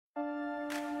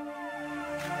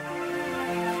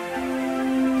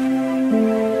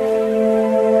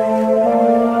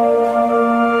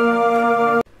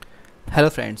Hello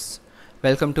friends,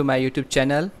 welcome to my YouTube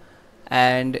channel,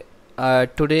 and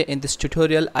today in this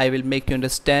tutorial I will make you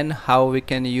understand how we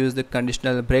can use the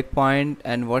conditional breakpoint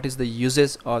and what is the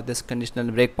uses of this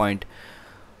conditional breakpoint.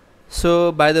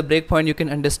 So by the breakpoint you can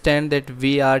understand that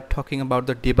we are talking about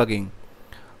the debugging.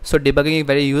 So debugging is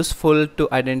very useful to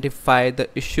identify the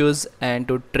issues and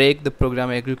to track the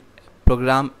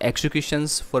program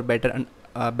executions for better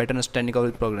understanding of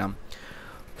the program.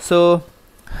 So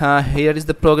here is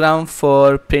the program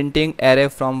for printing array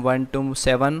from 1 to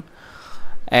 7,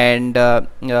 and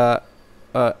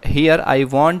here I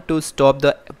want to stop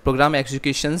the program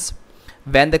executions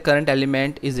when the current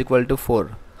element is equal to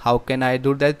 4. How can I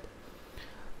do that?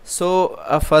 So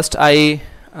first I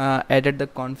added the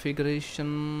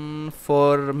configuration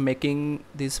for making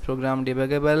this program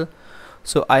debuggable.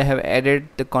 So I have added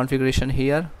the configuration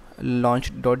here,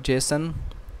 launch.json,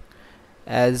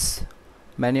 as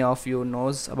many of you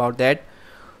knows about that.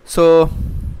 So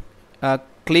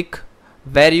click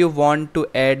where you want to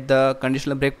add the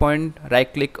conditional breakpoint,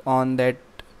 right click on that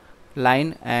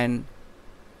line, and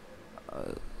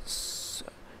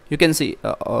you can see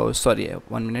oh sorry,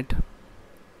 1 minute.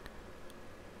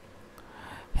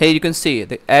 Here you can see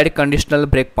the add conditional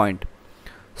breakpoint.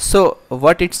 So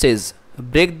what it says,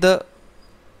 break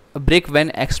when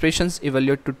expressions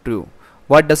evaluate to true.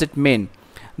 What does it mean?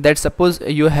 That suppose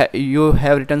you have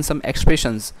written some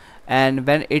expressions, and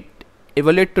when it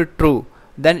evaluate to true,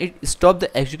 then it stop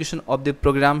the execution of the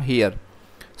program here.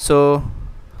 So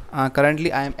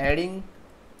currently I am adding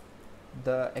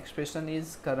the expression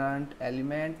is current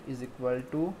element is equal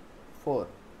to 4.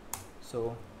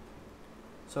 So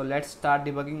let's start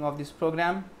debugging of this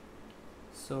program.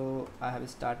 So I have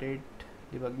started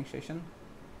debugging session.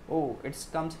 Oh, it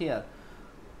comes here.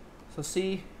 So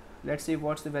see, let's see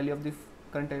what's the value of the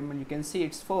current element. You can see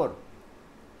it's 4.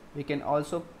 We can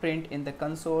also print in the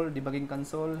console, debugging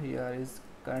console. Here is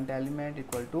current element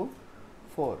equal to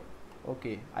 4.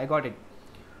 Okay, I got it.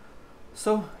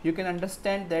 So you can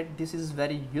understand that this is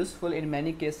very useful in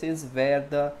many cases where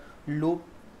the loop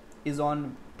is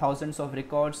on thousands of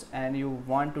records and you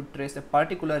want to trace a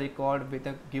particular record with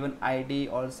a given ID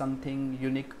or something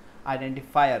unique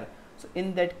identifier. So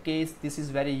in that case this is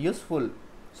very useful.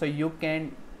 So you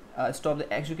can stop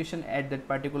the execution at that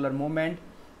particular moment,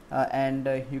 and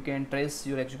you can trace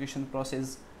your execution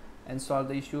process and solve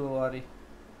the issue. Or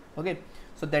okay,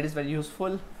 so that is very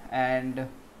useful. And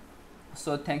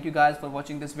so thank you guys for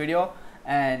watching this video,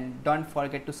 and don't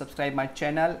forget to subscribe my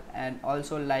channel and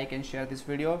also like and share this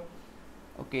video.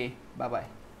 Okay, bye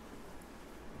bye.